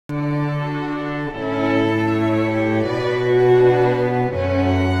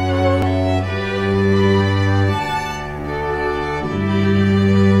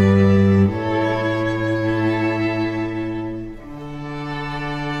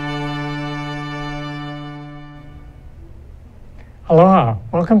Aloha,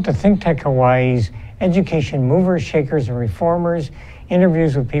 welcome to ThinkTech Hawaii's Education Movers, Shakers, and Reformers,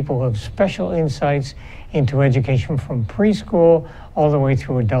 interviews with people who have special insights into education from preschool all the way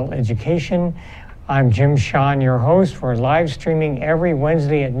through adult education. I'm Jim Shawn, your host. We're live streaming every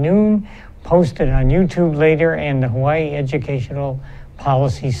Wednesday at noon, posted on YouTube later, and the Hawaii Educational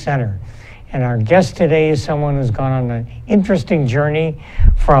Policy Center. And our guest today is someone who's gone on an interesting journey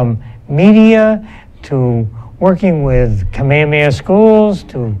from media to working with Kamehameha Schools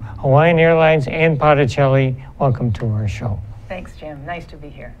to Hawaiian Airlines and Botticelli. Welcome to our show. Thanks, Jim. Nice to be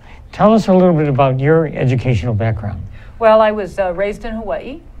here. Tell us a little bit about your educational background. Well, I was raised in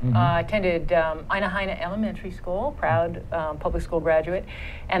Hawaii. Attended Ainahaina Elementary School, proud public school graduate,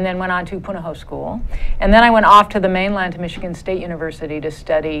 and then went on to Punahou School. And then I went off to the mainland to Michigan State University to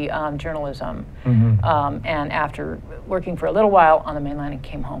study journalism. And after working for a little while on the mainland, I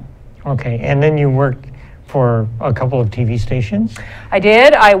came home. Okay, and then you worked for a couple of TV stations? I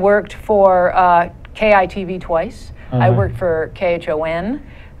did. I worked for KITV twice. I worked for KHON.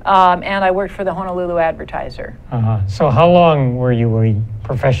 And I worked for the Honolulu Advertiser. So how long were you a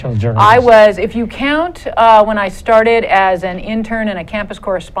professional journalist? I was, if you count when I started as an intern and a campus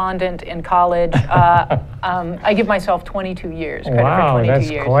correspondent in college, I give myself 22 years. Wow, for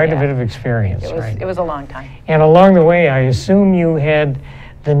 22 years. Quite a bit of experience. It was a long time. And along the way, I assume you had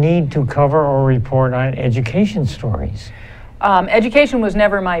the need to cover or report on education stories. Education was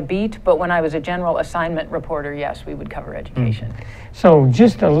never my beat, but when I was a general assignment reporter, yes, we would cover education. So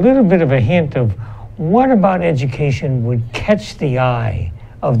just a little bit of a hint of what about education would catch the eye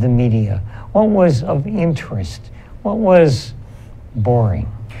of the media? What was of interest? What was boring?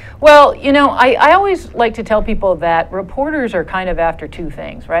 Well, you know, I always like to tell people that reporters are kind of after two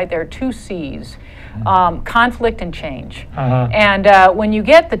things, right? There are two C's. Conflict and change. And when you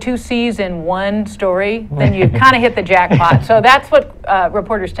get the two C's in one story, then you kind of hit the jackpot. So that's what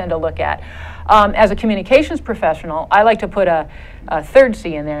reporters tend to look at. As a communications professional, I like to put a third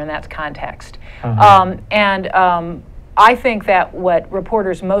C in there, and that's context. I think that what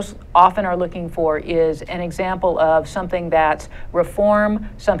reporters most often are looking for is an example of something that's reform,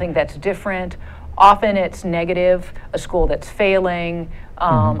 something that's different. Often it's negative, a school that's failing,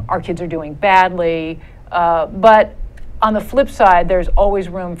 our kids are doing badly, but on the flip side, there's always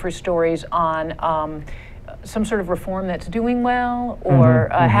room for stories on some sort of reform that's doing well or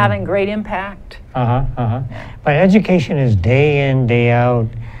having great impact. But education is day in, day out,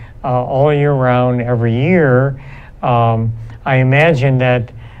 all year round, every year. I imagine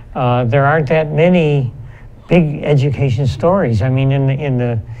that there aren't that many big education stories. I mean, in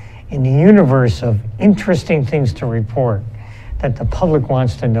the universe of interesting things to report that the public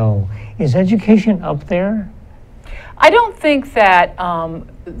wants to know, is education up there? I don't think that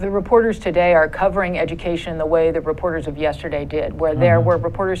the reporters today are covering education the way the reporters of yesterday did, where there were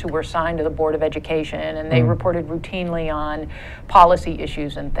reporters who were assigned to the Board of Education and they reported routinely on policy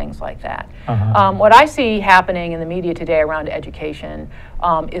issues and things like that. What I see happening in the media today around education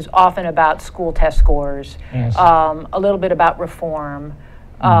is often about school test scores, a little bit about reform,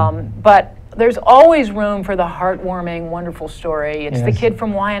 but there's always room for the heartwarming, wonderful story. It's the kid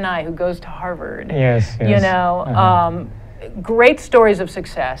from Waianae who goes to Harvard. You know, great stories of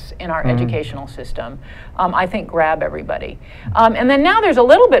success in our educational system, I think grab everybody. And then now there's a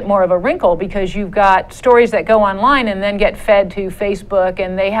little bit more of a wrinkle because you've got stories that go online and then get fed to Facebook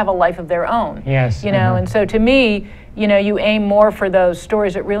and they have a life of their own. You know, and so to me, you know, you aim more for those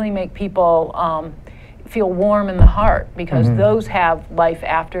stories that really make people feel warm in the heart because those have life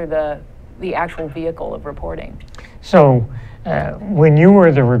after the actual vehicle of reporting. So when you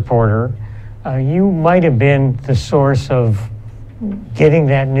were the reporter, you might have been the source of getting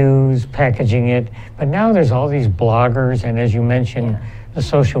that news, packaging it, but now there's all these bloggers and, as you mentioned, the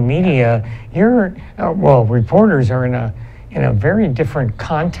social media. You're, well, reporters are in a very different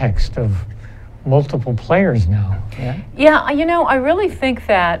context of multiple players now. Yeah, you know, I really think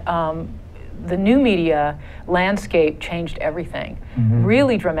that the new media landscape changed everything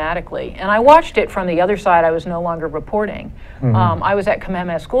really dramatically. And I watched it from the other side. I was no longer reporting. I was at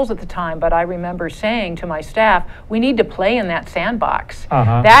Kamehameha Schools at the time, but I remember saying to my staff, we need to play in that sandbox.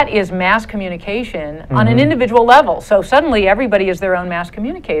 That is mass communication on an individual level. So suddenly everybody is their own mass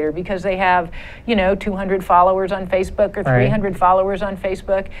communicator because they have, you know, 200 followers on Facebook or 300 followers on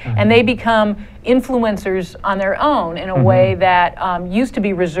Facebook, and they become influencers on their own in a way that used to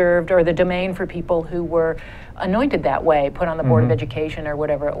be reserved or the domain for people who were anointed that way, put on the Board of Education or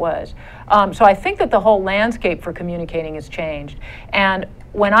whatever it was. So I think that the whole landscape for communicating has changed. And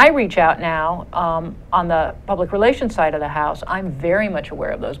when I reach out now on the public relations side of the house, I'm very much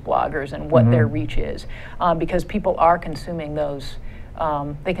aware of those bloggers and what their reach is, because people are consuming those.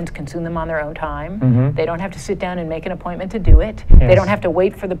 They can consume them on their own time. They don't have to sit down and make an appointment to do it. Yes. They don't have to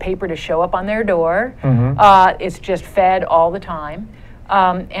wait for the paper to show up on their door. It's just fed all the time.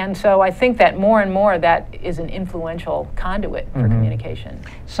 And so I think that more and more that is an influential conduit for communication.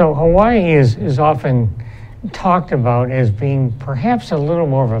 So Hawaii is often talked about as being perhaps a little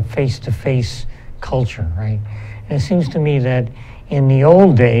more of a face-to-face culture, right? And it seems to me that in the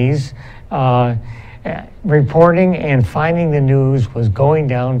old days, reporting and finding the news was going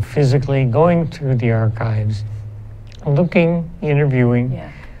down physically, going through the archives, looking, interviewing,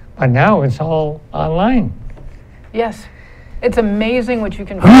 but now it's all online. Yes. It's amazing what you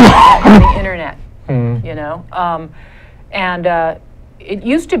can find on the internet, you know? It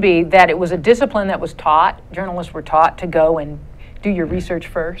used to be that it was a discipline that was taught. Journalists were taught to go and do your research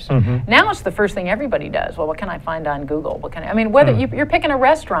first. Now it's the first thing everybody does. Well, what can I find on Google? What can I mean, whether you're picking a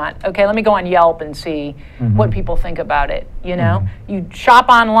restaurant, okay, let me go on Yelp and see what people think about it, you know? You shop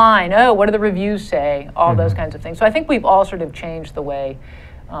online, oh, what do the reviews say? All those kinds of things. So I think we've all sort of changed the way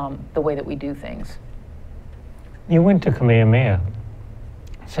that we do things. You went to Kamehameha.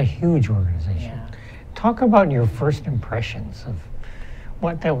 It's a huge organization. Talk about your first impressions of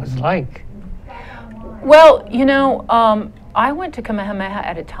what that was like. Well, you know, I went to Kamehameha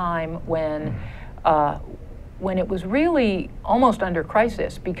at a time when it was really almost under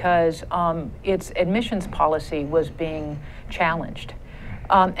crisis because its admissions policy was being challenged.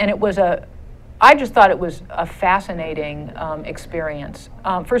 And it was I just thought it was a fascinating experience.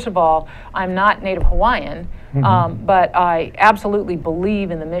 First of all, I'm not Native Hawaiian, but I absolutely believe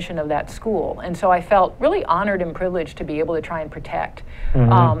in the mission of that school. And so I felt really honored and privileged to be able to try and protect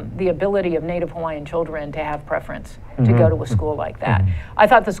the ability of Native Hawaiian children to have preference to go to a school like that. I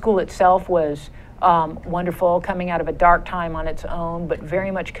thought the school itself was wonderful, coming out of a dark time on its own, but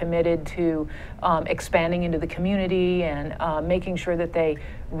very much committed to expanding into the community and making sure that they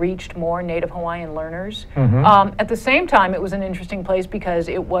reached more Native Hawaiian learners. At the same time, it was an interesting place because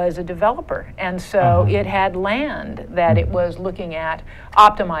it was a developer, and so it had land that it was looking at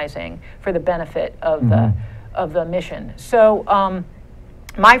optimizing for the benefit of the mission. So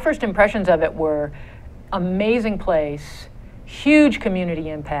my first impressions of it were amazing place, huge community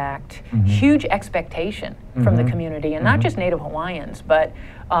impact, huge expectation from the community, and not just Native Hawaiians, but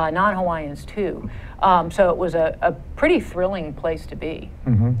non-Hawaiians too. So it was a pretty thrilling place to be.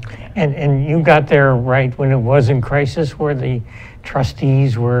 And you got there right when it was in crisis, where the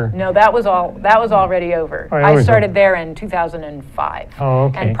trustees were? No, that was already over. I started there in 2005. Oh,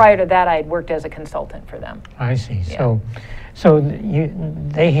 okay. And prior to that, I had worked as a consultant for them. I see. Yeah. So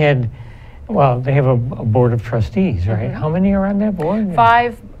they had. Well, they have a board of trustees, right? How many are on that board?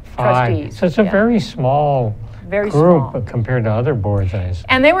 Five trustees. So it's a very small group compared to other boards, I assume.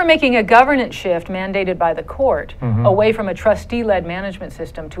 And they were making a governance shift mandated by the court away from a trustee-led management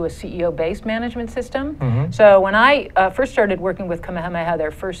system to a CEO-based management system. So when I first started working with Kamehameha,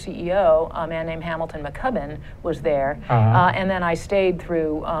 their first CEO, a man named Hamilton McCubbin, was there. And then I stayed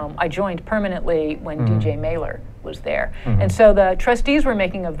through, I joined permanently when DJ Mailer was there. And so the trustees were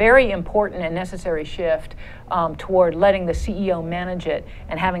making a very important and necessary shift toward letting the CEO manage it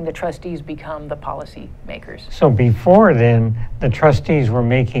and having the trustees become the policy makers. So before then, the trustees were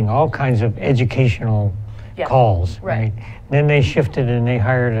making all kinds of educational calls, right? Then they shifted and they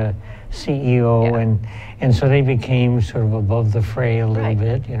hired a CEO, and so they became sort of above the fray a little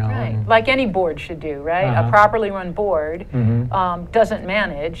bit, you know. Like any board should do, right? A properly run board doesn't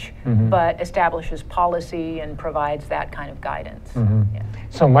manage, but establishes policy and provides that kind of guidance.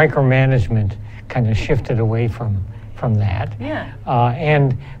 So micromanagement kind of shifted away from that.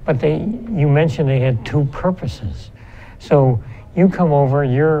 But you mentioned they had two purposes. So you come over,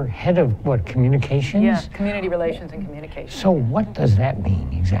 you're head of what, communications? Yeah, community relations and communications. So what does that mean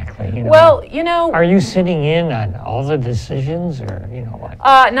exactly? You know, well, you know, are you sitting in on all the decisions, or you know what?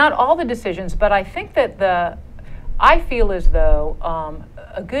 Not all the decisions, but I think that I feel as though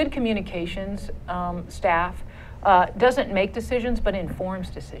a good communications staff doesn't make decisions, but informs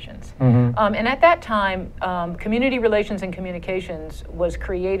decisions. And at that time, community relations and communications was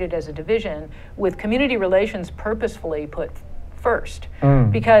created as a division, with community relations purposefully put first,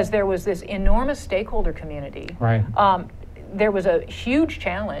 because there was this enormous stakeholder community. There was a huge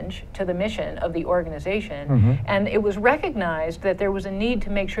challenge to the mission of the organization, and it was recognized that there was a need to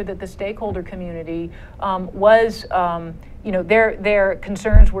make sure that the stakeholder community was, you know, their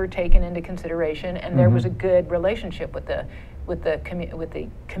concerns were taken into consideration, and there was a good relationship with with the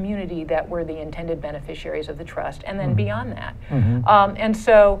community that were the intended beneficiaries of the trust, and then beyond that. And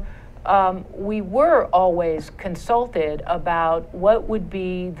so we were always consulted about what would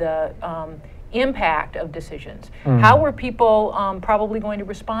be the impact of decisions. How were people probably going to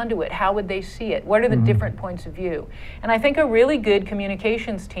respond to it? How would they see it? What are the different points of view? And I think a really good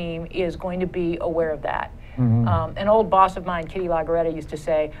communications team is going to be aware of that. An old boss of mine, Kitty Lagaretta, used to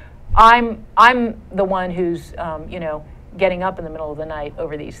say, I'm the one who's you know, getting up in the middle of the night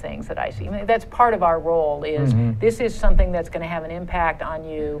over these things that I see. I mean, that's part of our role, is this is something that's going to have an impact on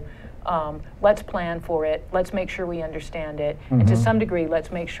you. Let's plan for it. Let's make sure we understand it. And to some degree,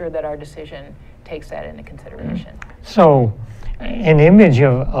 let's make sure that our decision takes that into consideration. So an image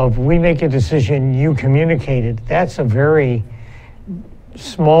of we make a decision, you communicate it, that's a very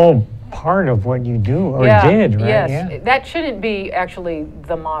small part of what you do or did, right? Yes, that shouldn't be actually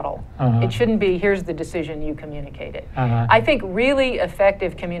the model. It shouldn't be, here's the decision, you communicate it. I think really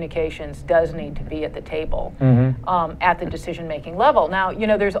effective communications does need to be at the table at the decision-making level. Now, you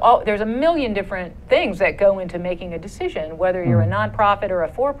know, there's a million different things that go into making a decision, whether you're a nonprofit or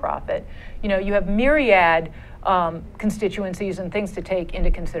a for-profit. You know, you have myriad constituencies and things to take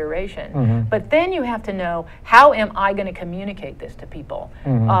into consideration. But then you have to know, how am I going to communicate this to people?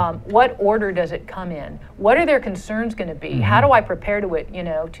 What order does it come in? What are their concerns going to be? How do I prepare to it, you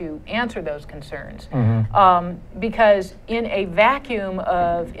know, to answer those concerns? Because in a vacuum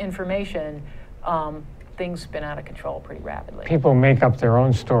of information, things spin out of control pretty rapidly. People make up their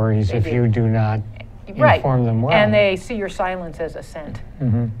own stories if you do not inform them well. And they see your silence as assent.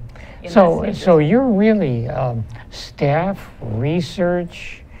 So you're really staff,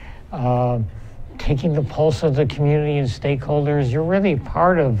 research, taking the pulse of the community and stakeholders. You're really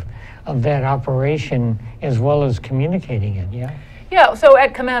part of that operation as well as communicating it, yeah? Yeah, so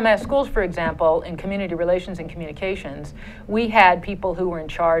at Kamehameha Schools, for example, in community relations and communications, we had people who were in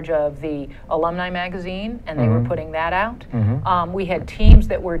charge of the alumni magazine, and they were putting that out. We had teams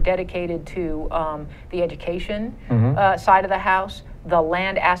that were dedicated to the education side of the house, the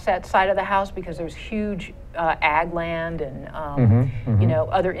land asset side of the house, because there's huge ag land and you know,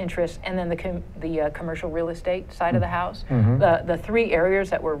 other interests, and then the commercial real estate side of the house. The three areas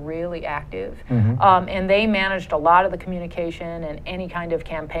that were really active, and they managed a lot of the communication and any kind of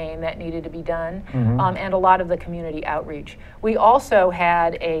campaign that needed to be done, and a lot of the community outreach. We also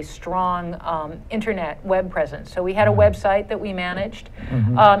had a strong internet web presence, so we had a website that we managed,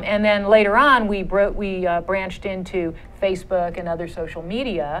 and then later on we branched into Facebook and other social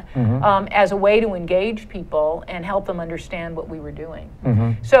media as a way to engage people and help them understand what we were doing.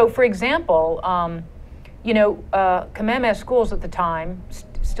 So, for example, you know, Kamehameha Schools at the time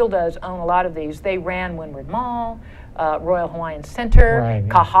still does own a lot of these. They ran Windward Mall, Royal Hawaiian Center,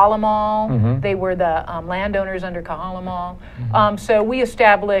 Kahala Mall. They were the landowners under Kahala Mall. So we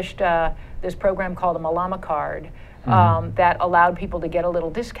established this program called a Malama card that allowed people to get a little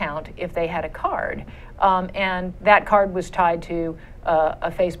discount if they had a card. And that card was tied to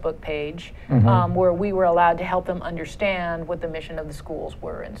a Facebook page where we were allowed to help them understand what the mission of the schools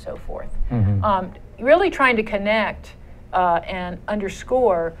were and so forth. Really trying to connect and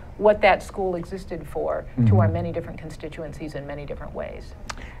underscore what that school existed for to our many different constituencies in many different ways.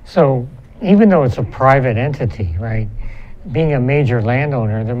 So even though it's a private entity, right, being a major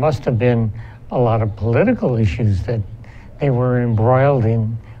landowner, there must have been a lot of political issues that they were embroiled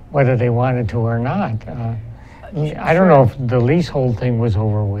in, whether they wanted to or not. I don't know if the leasehold thing was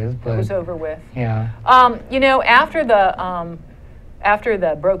over with, but it was over with. Yeah. You know, after the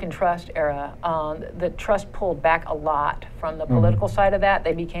broken trust era, the trust pulled back a lot from the political side of that.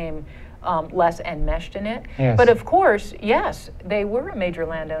 They became less enmeshed in it. Yes. But of course, yes, they were a major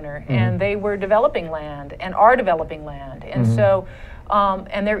landowner, and they were developing land and are developing land, and so.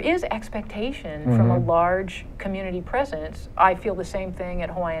 And there is expectation from a large community presence. I feel the same thing at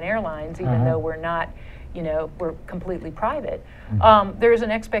Hawaiian Airlines, even though we're not, you know, we're completely private. There is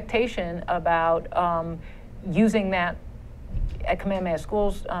an expectation about using that at Kamehameha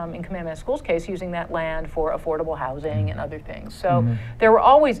Schools, in Kamehameha Schools' case, using that land for affordable housing and other things. So there were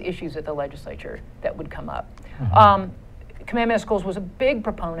always issues at the legislature that would come up. Kamehameha Schools was a big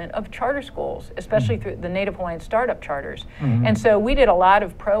proponent of charter schools, especially through the Native Hawaiian startup charters. And so we did a lot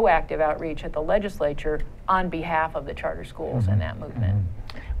of proactive outreach at the legislature on behalf of the charter schools and that movement.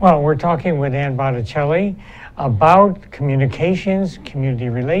 Well, we're talking with Ann Botticelli about communications, community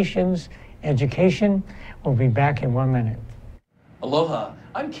relations, education. We'll be back in 1 minute. Aloha,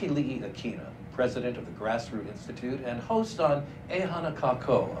 I'm Keli'i Akina. president of the Grassroots Institute, and host on Ehana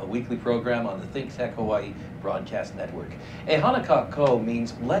Kako, a weekly program on the ThinkTech Hawaii broadcast network. Ehana Kako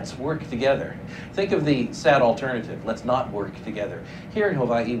means let's work together. Think of the sad alternative, let's not work together. Here in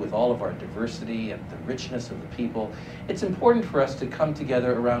Hawaii, with all of our diversity and the richness of the people, it's important for us to come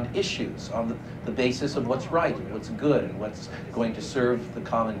together around issues on the basis of what's right and what's good and what's going to serve the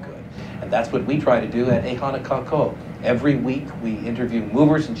common good. And that's what we try to do at Ehana Kako. Every week we interview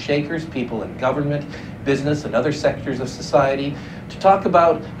movers and shakers, people in government, business, and other sectors of society to talk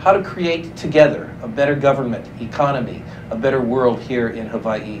about how to create together a better government, economy, a better world here in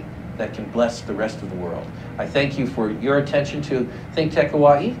Hawaii that can bless the rest of the world. I thank you for your attention to ThinkTech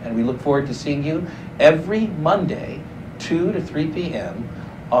Hawaii, and we look forward to seeing you every Monday, 2 to 3 p.m.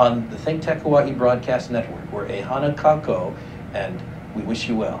 on the ThinkTech Hawaii broadcast network. We're Ehana Kako, and we wish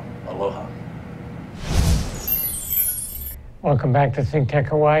you well. Aloha. Welcome back to ThinkTech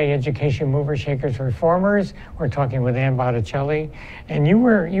Hawaii, Education Movers, Shakers, Reformers. We're talking with Ann Botticelli, and you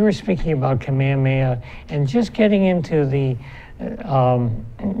were speaking about Kamehameha and just getting into the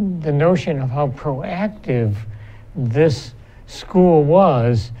notion of how proactive this school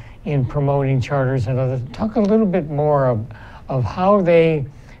was in promoting charters and others. Talk a little bit more of how they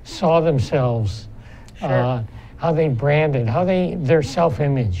saw themselves, Sure. how they branded, their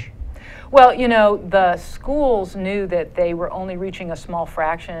self-image. Well, you know, the schools knew that they were only reaching a small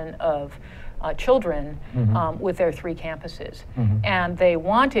fraction of children with their 3 campuses. And they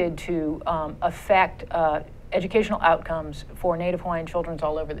wanted to affect educational outcomes for Native Hawaiian children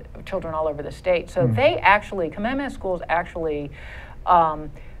all over the state. So they actually, Kamehameha Schools actually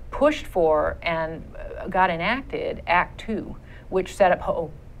pushed for and got enacted Act 2, which set up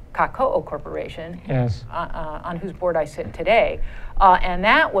Ho'okāko'o Corporation, Yes. on whose board I sit today. And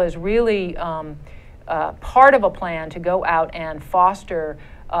that was really part of a plan to go out and foster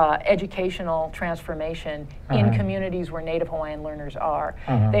educational transformation in communities where Native Hawaiian learners are.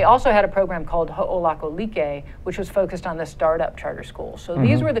 They also had a program called Ho'olakolike, which was focused on the startup charter schools. So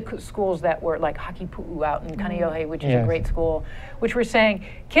these were the schools that were like Hakipu'u out in Kaneohe, which is a great school, which were saying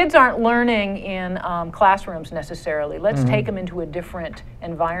kids aren't learning in classrooms necessarily. Let's take them into a different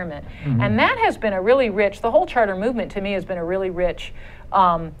environment. And that has been a really rich, the whole charter movement to me has been a really rich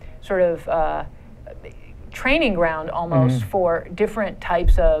sort of training ground almost for different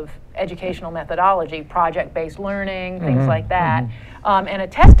types of educational methodology, project-based learning, things like that, and a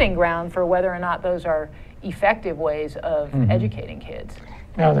testing ground for whether or not those are effective ways of educating kids.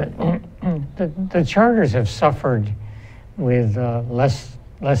 Now, the charters have suffered with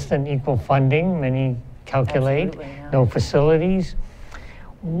less than equal funding, many calculate, Absolutely, yeah. no facilities.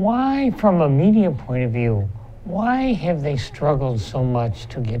 Why, from a media point of view, why have they struggled so much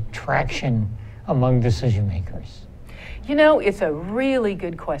to get traction among decision makers? You know, it's a really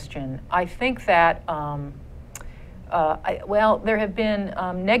good question. I think that, well, there have been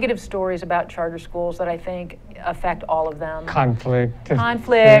negative stories about charter schools that I think affect all of them. Conflict,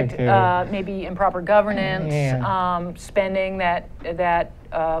 maybe improper governance, spending that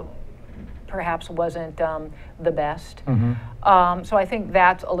perhaps wasn't the best. So I think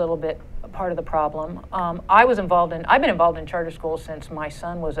that's a little bit part of the problem. I've been involved in charter schools since my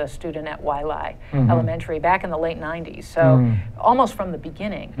son was a student at Wailai Elementary back in the late 90s, so almost from the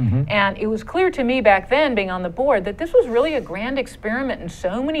beginning. And it was clear to me back then, being on the board, that this was really a grand experiment, and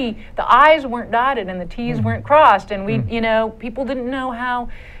the I's weren't dotted and the T's weren't crossed, and people didn't know how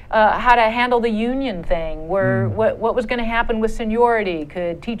to handle the union thing, what was going to happen with seniority.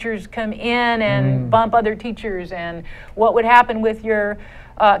 Could teachers come in and bump other teachers, and what would happen with your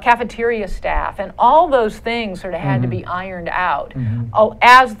cafeteria staff, and all those things sort of had to be ironed out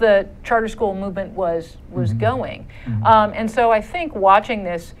as the charter school movement was going. And so I think watching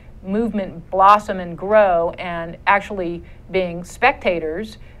this movement blossom and grow, and actually being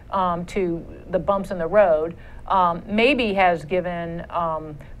spectators to the bumps in the road, maybe has given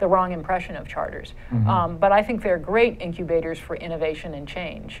the wrong impression of charters. But I think they're great incubators for innovation and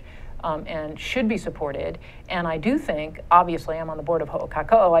change. And should be supported. And I do think, obviously I'm on the board of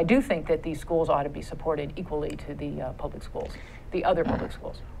Ho'okāko'o, I do think that these schools ought to be supported equally to the public schools, the other public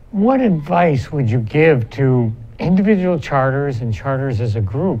schools. What advice would you give to individual charters and charters as a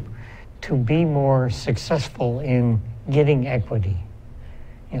group to be more successful in getting equity,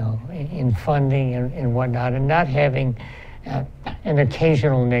 in funding and whatnot, and not having an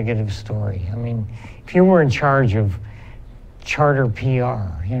occasional negative story? I mean, if you were in charge of charter PR,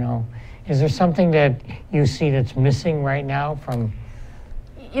 is there something that you see that's missing right now from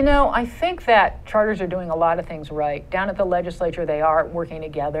You know, I think that charters are doing a lot of things right. Down at the legislature, they are working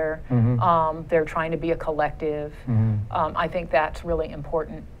together. They're trying to be a collective. I think that's really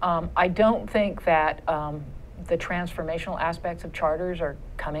important. I don't think that the transformational aspects of charters are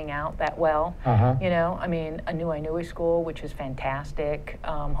coming out that well. You know, I mean, Anuenue School, which is fantastic,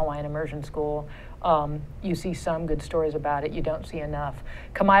 Hawaiian Immersion School, you see some good stories about it, you don't see enough.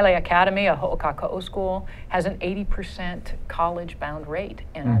 Kamaile Academy, a ho'okāka'o school, has an 80% college-bound rate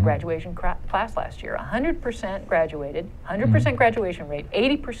in our graduation class last year. 100% graduated, 100% graduation rate,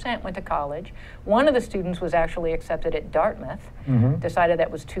 80% went to college. One of the students was actually accepted at Dartmouth, decided that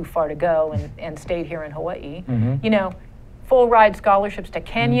was too far to go and stayed here in Hawaii. You know, full ride scholarships to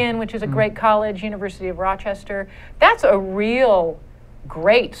Kenyon, which is a great college, University of Rochester. That's a real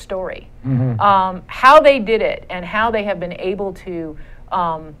great story. How they did it and how they have been able to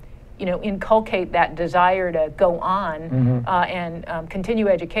you know, inculcate that desire to go on and continue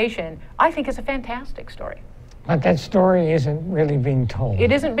education, I think is a fantastic story. But that story isn't really being told.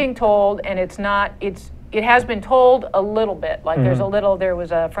 It isn't being told, and it's not, it has been told a little bit. Like there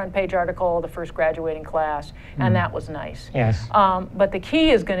was a front page article, the first graduating class, and that was nice. Yes. But the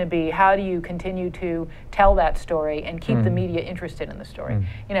key is going to be, how do you continue to tell that story and keep the media interested in the story?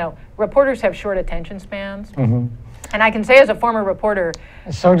 You know, reporters have short attention spans. And I can say as a former reporter,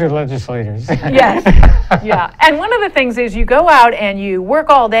 so do legislators. Yes, yeah. And one of the things is you go out and you work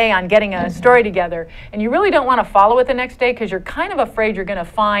all day on getting a story together, and you really don't want to follow it the next day because you're kind of afraid you're going to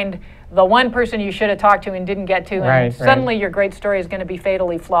find the one person you should have talked to and didn't get to, and suddenly your great story is going to be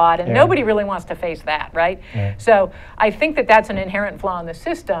fatally flawed, and nobody really wants to face that, right? So I think that that's an inherent flaw in the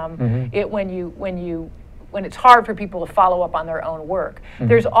system. When it's hard for people to follow up on their own work.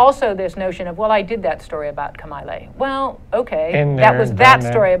 There's also this notion of, well, I did that story about Kamaile. Well, okay, that was that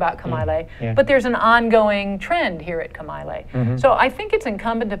story about Kamaile, but there's an ongoing trend here at Kamaile. So I think it's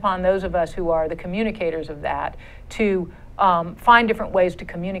incumbent upon those of us who are the communicators of that to find different ways to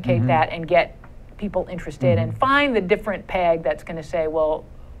communicate that and get people interested and find the different peg that's going to say, well,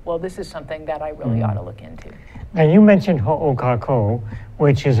 this is something that I really ought to look into. Now you mentioned Ho'okāka'o,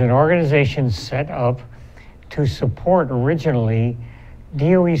 which is an organization set up to support originally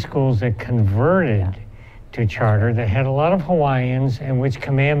DOE schools that converted to charter, that had a lot of Hawaiians, and which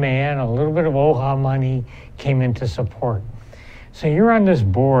Kamehameha and a little bit of OHA money came in to support. So you're on this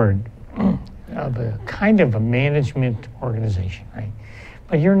board of a kind of a management organization, right?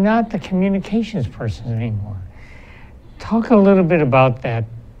 But you're not the communications person anymore. Talk a little bit about that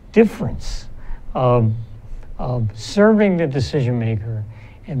difference of serving the decision maker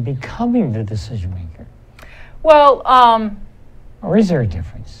and becoming the decision maker. Well, or is there a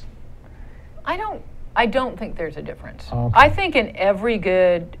difference? I don't think there's a difference. Okay. I think in every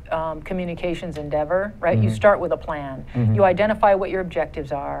good communications endeavor, right, you start with a plan. You identify what your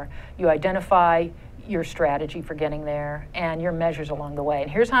objectives are. You identify your strategy for getting there and your measures along the way. And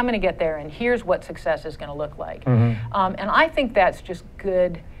here's how I'm going to get there, and here's what success is going to look like. And I think that's just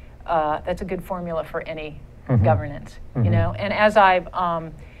good. That's a good formula for any governance, you know. And as I've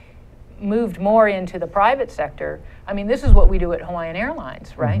moved more into the private sector, I mean, this is what we do at Hawaiian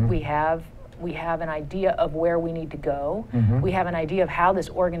Airlines, right? We have an idea of where we need to go. We have an idea of how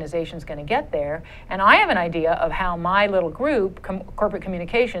this organization is going to get there. And I have an idea of how my little group, corporate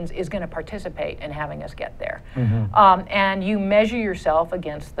communications, is going to participate in having us get there. And you measure yourself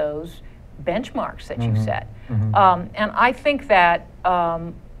against those benchmarks that you set. And I think that,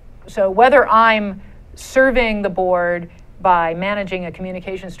 so whether I'm serving the board by managing a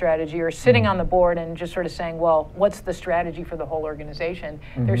communication strategy or sitting on the board and just sort of saying, well, what's the strategy for the whole organization?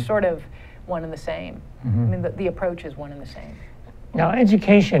 They're sort of one and the same. I mean, the approach is one and the same. Now,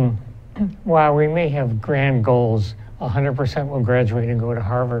 education, while we may have grand goals, 100% will graduate and go to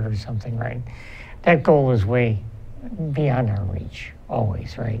Harvard or something, right? That goal is way beyond our reach,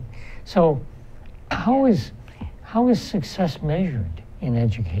 always, right? So how is success measured in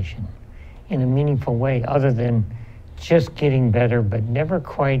education in a meaningful way, other than just getting better, but never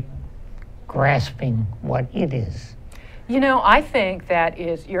quite grasping what it is? You know, I think that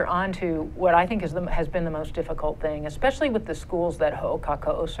you're on to what I think has been the most difficult thing, especially with the schools that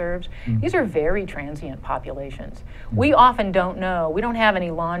Ho'okāka'o serves. These are very transient populations. We often don't know, we don't have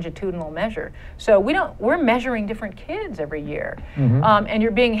any longitudinal measure. So we're measuring different kids every year. And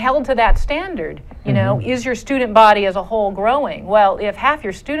you're being held to that standard. You know, is your student body as a whole growing? Well, if half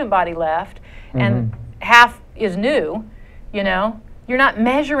your student body left and half is new, you know, you're not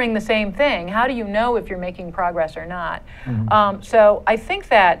measuring the same thing. How do you know if you're making progress or not? So I think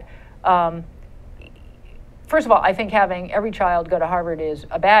that first of all, I think having every child go to Harvard is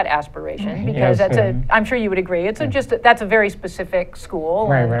a bad aspiration, because Yes, I'm sure you would agree, it's that's a very specific school.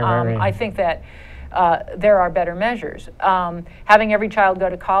 Right, and, right. I think that there are better measures. Having every child go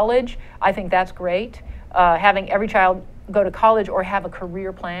to college, I think that's great. Having every child go to college or have a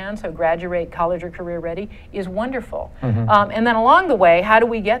career plan, so graduate college or career ready, is wonderful. And then along the way, how do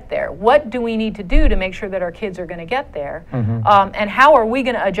we get there? What do we need to do to make sure that our kids are going to get there? And how are we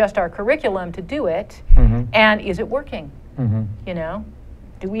going to adjust our curriculum to do it? And is it working? You know,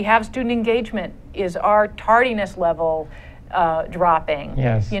 do we have student engagement? Is our tardiness level dropping?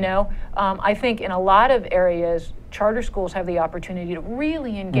 Yes. You know, I think in a lot of areas, charter schools have the opportunity to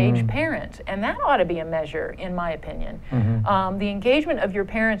really engage parents, and that ought to be a measure, in my opinion. The engagement of your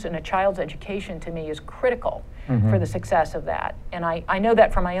parents in a child's education, to me, is critical for the success of that. And I know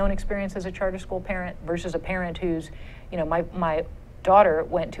that from my own experience as a charter school parent versus a parent who's, you know, my daughter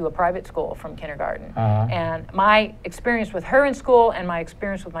went to a private school from kindergarten. And my experience with her in school and my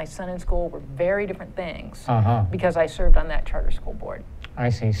experience with my son in school were very different things because I served on that charter school board. I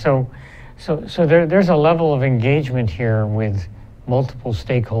see. So there's a level of engagement here with multiple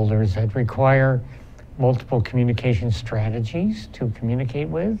stakeholders that require multiple communication strategies to communicate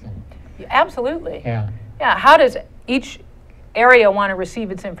with. Absolutely. Yeah. Yeah. How does each area want to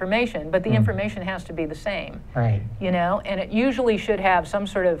receive its information? But the information has to be the same. Right. You know, and it usually should have some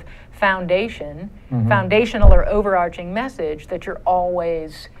sort of foundational or overarching message that you're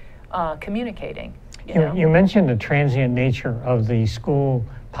always communicating. You mentioned the transient nature of the school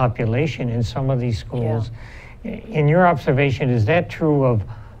population in some of these schools. In your observation, is that true of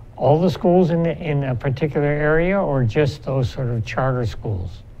all the schools in a particular area, or just those sort of charter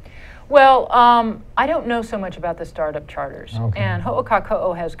schools? Well, I don't know so much about the startup charters. Okay. And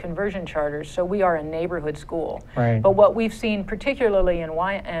Ho'okāko'o has conversion charters, so we are a neighborhood school. Right. But what we've seen, particularly in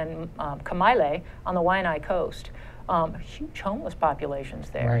Kamaile on the Waianae coast, huge homeless populations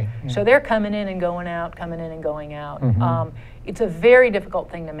there. Right, yeah. So they're coming in and going out, coming in and going out. It's a very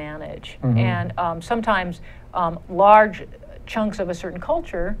difficult thing to manage. And sometimes large chunks of a certain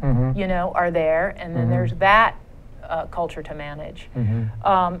culture, you know, are there, and then there's that culture to manage.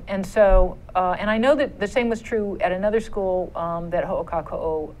 And so, and I know that the same was true at another school that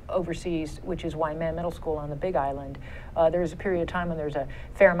Ho'okāko'o oversees, which is Waimea Middle School on the Big Island. There was a period of time when there's a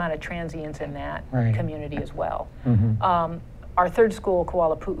fair amount of transience in that community as well. Our third school,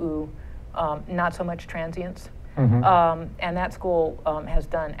 Kuala Pu'u, not so much transience. And that school has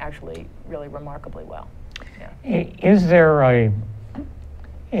done actually really remarkably well. Yeah. Is there a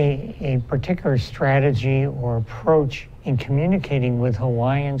particular strategy or approach in communicating with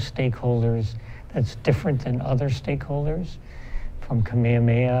Hawaiian stakeholders that's different than other stakeholders, from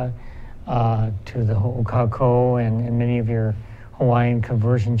Kamehameha to the Ho'okāko'o and many of your Hawaiian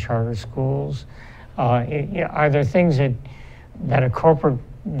conversion charter schools? Are there things that a corporate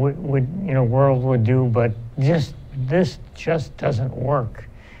world would do, but this just doesn't work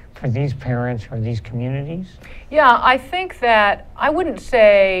for these parents or these communities? Yeah, I think that I wouldn't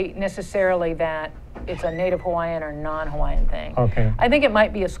say necessarily that it's a Native Hawaiian or non-Hawaiian thing. Okay. I think it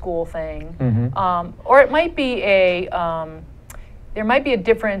might be a school thing, or it might be there might be a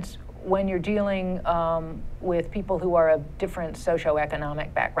difference when you're dealing with people who are of different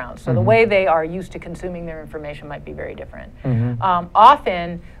socioeconomic backgrounds. So the way they are used to consuming their information might be very different.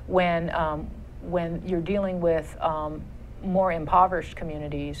 Often when you're dealing with more impoverished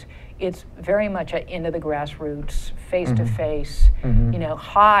communities, it's very much into the grassroots, face-to-face, you know,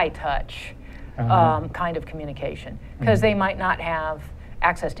 high touch kind of communication, because they might not have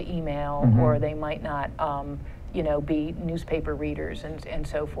access to email, or they might not you know, be newspaper readers and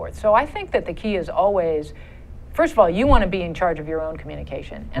so forth. So I think that the key is always, first of all, you want to be in charge of your own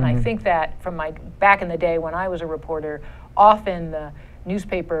communication. And I think that from back in the day when I was a reporter, often the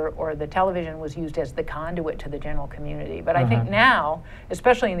newspaper or the television was used as the conduit to the general community. But I think now,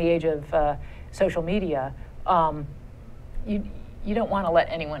 especially in the age of social media, you don't want to let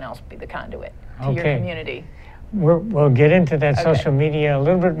anyone else be the conduit to your community. We'll get into that social media a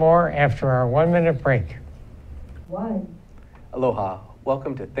little bit more after our 1-minute break. Aloha.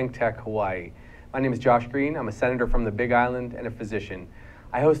 Welcome to ThinkTech Hawaii. My name is Josh Green. I'm a senator from the Big Island and a physician.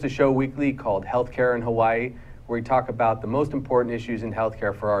 I host a show weekly called Healthcare in Hawaii, where we talk about the most important issues in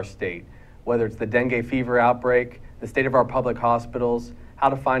healthcare for our state, whether it's the dengue fever outbreak, the state of our public hospitals, how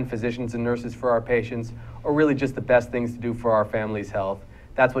to find physicians and nurses for our patients, or really just the best things to do for our family's health.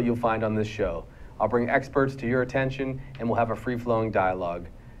 That's what you'll find on this show. I'll bring experts to your attention, and we'll have a free-flowing dialogue.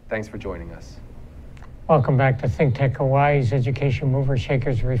 Thanks for joining us. Welcome back to ThinkTech Hawaii's Education Movers,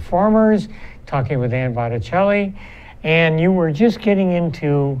 Shakers, Reformers, talking with Ann Botticelli. And you were just getting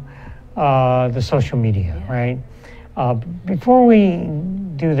into the social media, right? Before we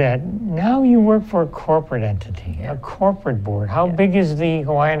do that, now you work for a corporate entity, a corporate board. How big is the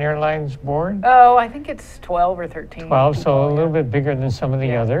Hawaiian Airlines board? Oh, I think it's 12 or 13. 12, so a little bit bigger than some of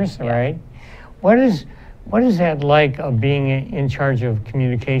the others, right? What is that like of being in charge of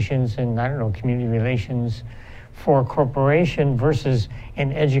communications and, I don't know, community relations for a corporation versus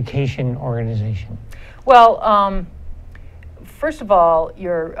an education organization? Well, first of all,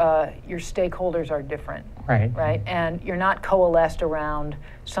 your stakeholders are different, right? And you're not coalesced around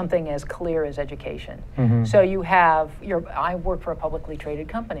something as clear as education. So you have I work for a publicly traded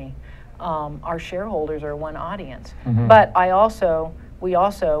company. Our shareholders are one audience, but we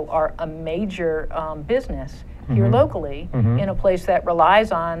also are a major business here locally in a place that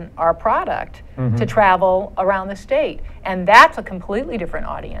relies on our product to travel around the state. And that's a completely different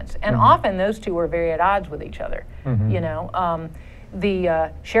audience. And often those two are very at odds with each other. You know,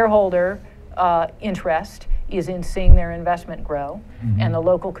 the shareholder interest is in seeing their investment grow, and the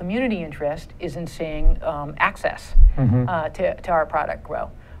local community interest is in seeing access to our product grow.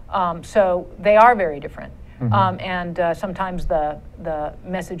 So they are very different. And sometimes the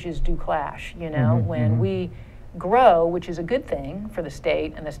messages do clash, you know, when we grow, which is a good thing for the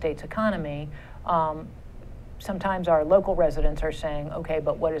state and the state's economy. Sometimes our local residents are saying, okay,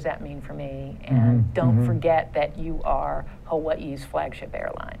 but what does that mean for me? And don't forget that you are Hawaii's flagship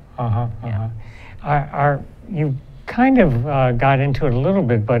airline. You kind of got into it a little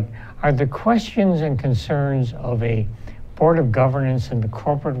bit, but are the questions and concerns of a board of governance in the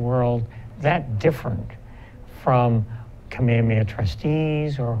corporate world that different from Kamehameha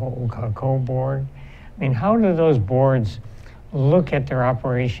trustees or Ho'okākou board? I mean, how do those boards look at their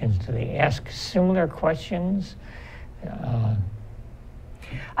operations? Do they ask similar questions?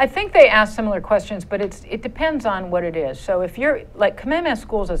 I think they ask similar questions, but it depends on what it is. So if you're, like Kamehameha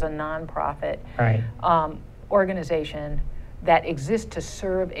Schools is a nonprofit organization that exists to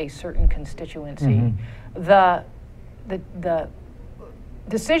serve a certain constituency, the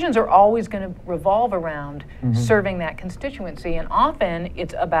decisions are always going to revolve around serving that constituency, and often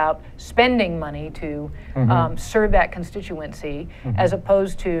it's about spending money to serve that constituency as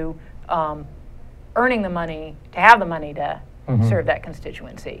opposed to earning the money to have the money to serve that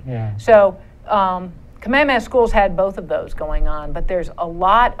constituency. So Kamehameha Schools had both of those going on, but there's a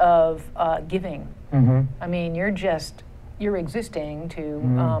lot of giving. I mean, you're existing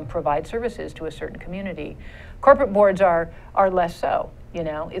to provide services to a certain community. Corporate boards are less so. You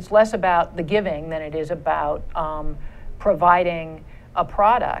know, it's less about the giving than it is about providing a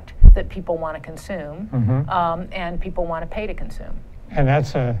product that people want to consume and people want to pay to consume. And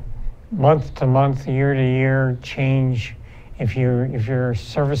that's a month-to-month, year-to-year change if your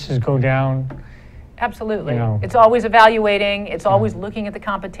services go down? Absolutely. You know. It's always evaluating. It's always looking at the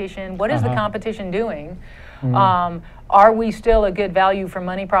competition. What is the competition doing? Are we still a good value for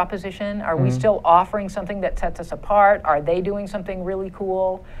money proposition? Are we still offering something that sets us apart? Are they doing something really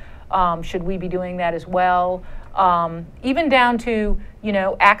cool? Should we be doing that as well? Even down to, you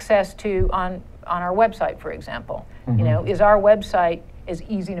know, access to on our website, for example. You know, is our website as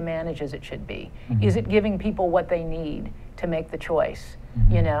easy to manage as it should be? Is it giving people what they need to make the choice?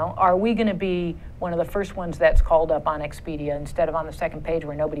 You know, are we going to be one of the first ones that's called up on Expedia instead of on the second page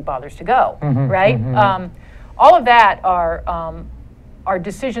where nobody bothers to go, right? All of that are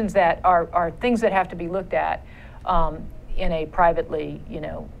decisions that are things that have to be looked at in a privately, you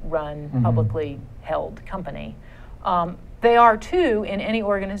know, run, publicly held company. They are too in any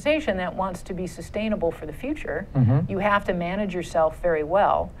organization that wants to be sustainable for the future. You have to manage yourself very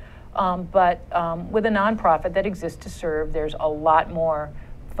well. But with a nonprofit that exists to serve, there's a lot more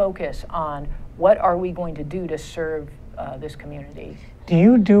focus on what are we going to do to serve this community. Do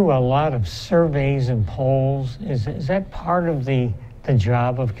you do a lot of surveys and polls? Is that part of the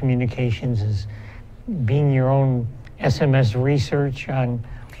job of communications, is being your own SMS research on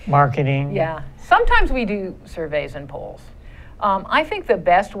marketing? Yeah, sometimes we do surveys and polls. I think the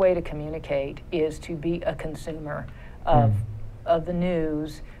best way to communicate is to be a consumer of the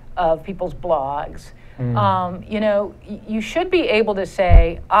news, of people's blogs. You know, you should be able to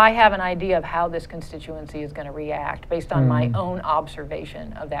say, I have an idea of how this constituency is going to react based on my own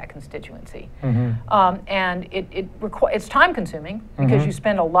observation of that constituency. And it's time consuming because you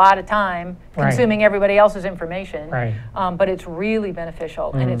spend a lot of time consuming everybody else's information, but it's really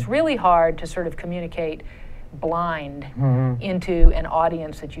beneficial, and it's really hard to sort of communicate blind into an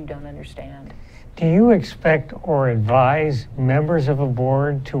audience that you don't understand. Do you expect or advise members of a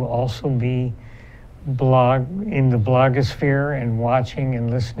board to also be in the blogosphere and watching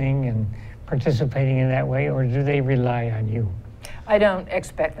and listening and participating in that way, or do they rely on you? I don't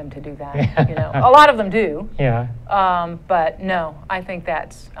expect them to do that. You know, a lot of them do. Yeah. But no, I think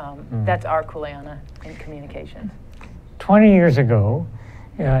that's our kuleana in communications. 20 years ago,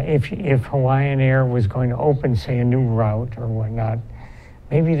 if Hawaiian Air was going to open, say, a new route or whatnot,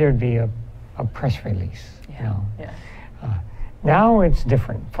 maybe there'd be a press release. Yeah. You know. Yeah. Now it's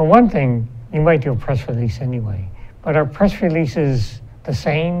different. For one thing, you might do a press release anyway, but are press releases the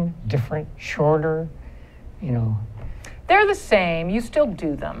same, different, shorter? You know. They're the same. You still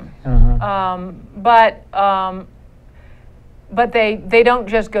do them, but they don't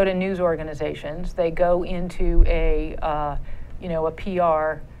just go to news organizations. They go into a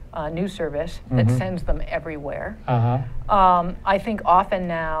PR news service that sends them everywhere. I think often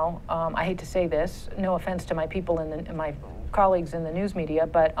now, I hate to say this, no offense to my people and my colleagues in the news media,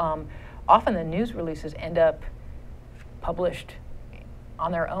 but often the news releases end up published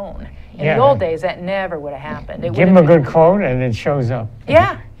on their own. In the old days, that never would have happened. Give them a good quote and it shows up.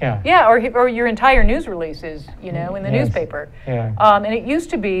 Yeah. Yeah. Or your entire news release is, in the newspaper. Yeah. And it used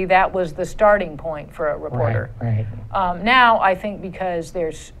to be that was the starting point for a reporter. Right. Now, I think because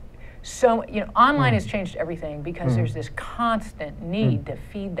there's so, online has changed everything because there's this constant need to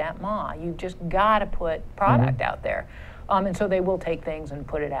feed that maw. You've just got to put product out there. And so they will take things and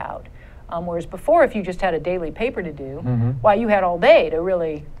put it out. Whereas before, if you just had a daily paper to do, you had all day to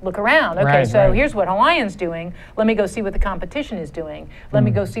really look around. Okay, here's what Hawaiian's doing. Let me go see what the competition is doing. Let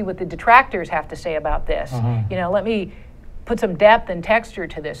me go see what the detractors have to say about this. Let me put some depth and texture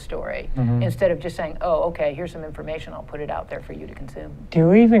to this story instead of just saying, oh, okay, here's some information. I'll put it out there for you to consume. Do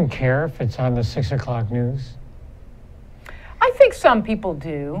you even care if it's on the 6 o'clock news? I think some people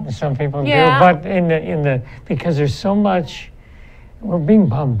do. Some people do, but because there's so much. We're being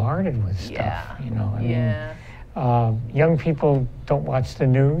bombarded with stuff, young people don't watch the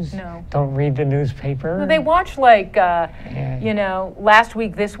news, don't read the newspaper. Well, they watch Last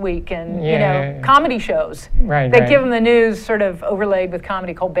Week, This Week, and comedy shows. They give them the news sort of overlaid with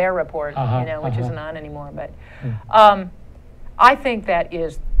comedy, Colbert Report, which isn't on anymore. But I think that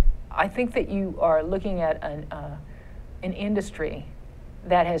you are looking at an industry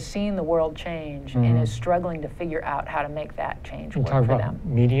that has seen the world change and is struggling to figure out how to make that change work for them.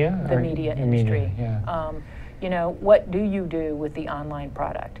 Media? The media industry. What do you do with the online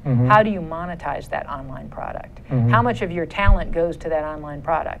product? How do you monetize that online product? How much of your talent goes to that online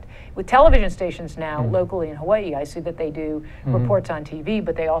product? With television stations now, locally in Hawaii, I see that they do reports on TV,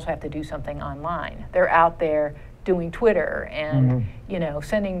 but they also have to do something online. They're out there doing Twitter and,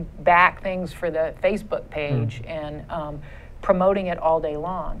 sending back things for the Facebook page and promoting it all day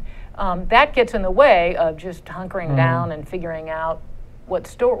long. That gets in the way of just hunkering down and figuring out what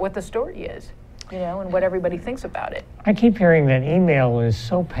the story is, and what everybody thinks about it. I keep hearing that email is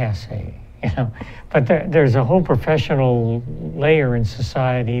so passé, but there's a whole professional layer in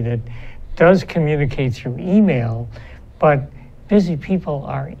society that does communicate through email, but busy people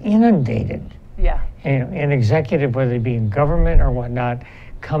are inundated. Yeah. An executive, whether it be in government or whatnot,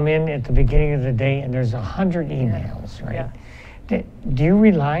 come in at the beginning of the day and there's 100 emails, right? Yeah. Do you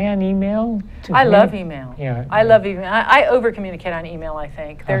rely on email? I love email. Yeah. I love email. I over-communicate on email, I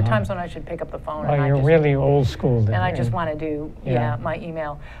think. There are times when I should pick up the phone. Well, you're really old school then. And I just want to do my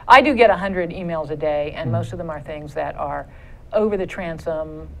email. I do get 100 emails a day, and most of them are things that are over the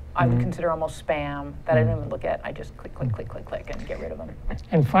transom. I would consider almost spam that I don't even look at. I just click, click, click, click, click, and get rid of them.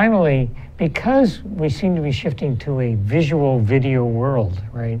 And finally, because we seem to be shifting to a visual video world,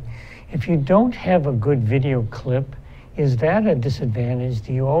 right? If you don't have a good video clip, is that a disadvantage?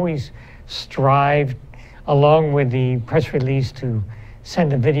 Do you always strive, along with the press release, to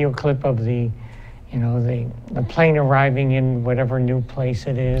send a video clip of the plane arriving in whatever new place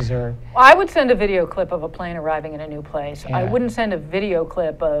it is? Or I would send a video clip of a plane arriving in a new place. I wouldn't send a video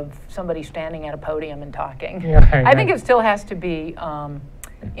clip of somebody standing at a podium and talking. I think it still has to be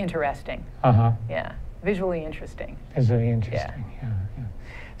interesting. Yeah, visually interesting. Visually interesting. Yeah.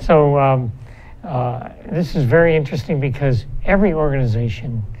 So. This is very interesting because every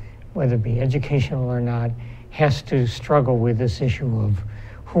organization, whether it be educational or not, has to struggle with this issue of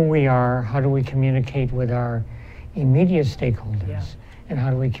who we are, how do we communicate with our immediate stakeholders, and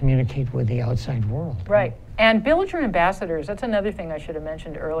how do we communicate with the outside world. Right. And build your ambassadors. That's another thing I should have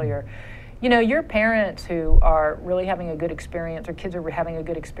mentioned earlier. Your parents who are really having a good experience, or kids are having a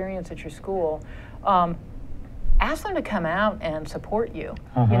good experience at your school, ask them to come out and support you.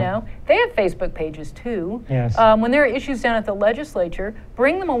 They have Facebook pages too. Yes. When there are issues down at the legislature,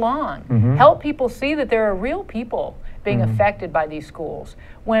 bring them along. Help people see that there are real people being affected by these schools.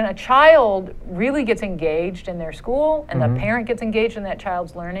 When a child really gets engaged in their school and the parent gets engaged in that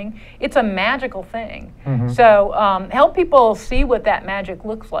child's learning, it's a magical thing. So help people see what that magic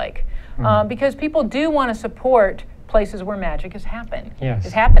looks like, because people do want to support places where magic is happening,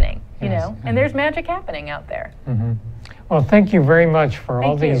 you know, and there's magic happening out there. Well, thank you very much for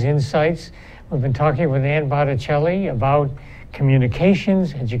all these insights. We've been talking with Ann Botticelli about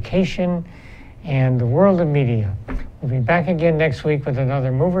communications, education, and the world of media. We'll be back again next week with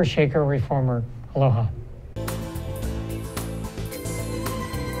another mover, shaker, reformer. Aloha.